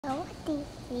What do you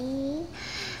see?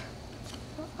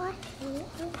 What do you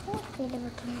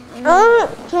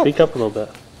see? Speak up a little bit.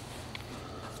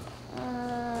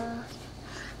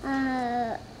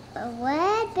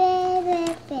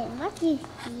 What do you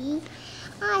see?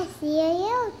 I see a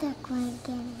yellow duck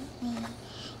looking at me.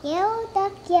 Yellow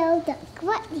duck,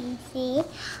 what do you see?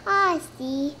 I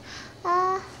see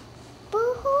a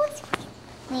blue horse with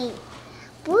me.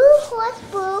 Blue horse,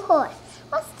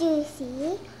 what do you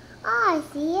see? I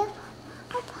see a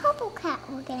purple cat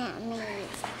looking at me.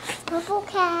 Purple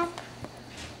cat.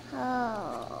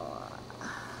 Oh.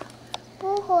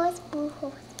 Blue horse,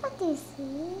 what do you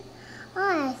see?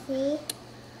 I see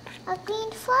a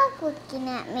green frog looking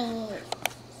at me.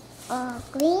 Oh,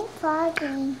 green frog,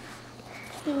 green.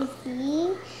 What do you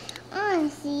see? I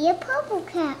see a purple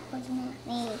cat looking at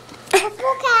me.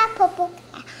 Purple cat.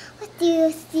 What do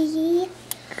you see?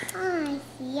 I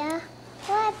see a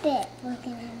rabbit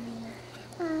looking at me.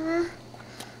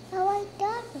 A white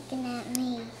dog looking at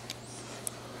me.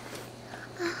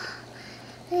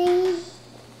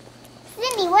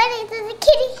 Cindy, what does a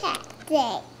kitty cat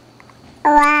say?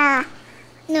 Wow.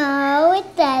 No,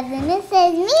 it doesn't. It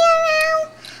says meow,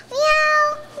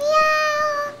 meow,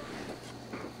 meow.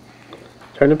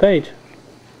 Turn the page.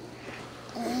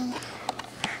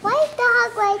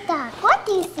 White dog, what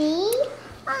do you see?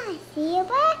 I see a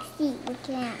black sheep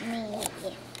looking at me.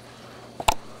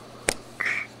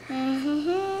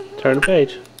 Turn the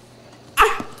page.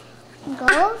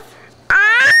 Goes.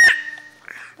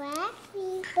 Black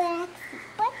sheep,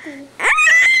 what do you see?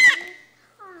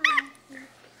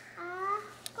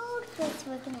 Goldfish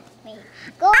looking at me.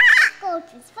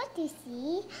 Goldfish, what do you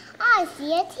see? I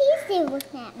see a teaser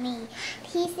looking at me.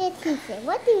 Teaser,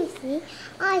 what do you see?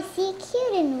 I see a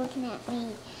Cuten looking at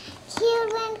me.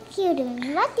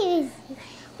 Cuten, what do you see?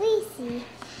 We see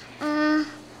a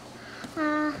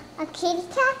kitty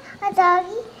cat, a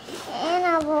doggy,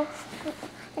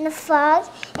 and a frog,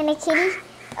 and a kitty.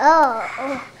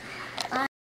 Oh.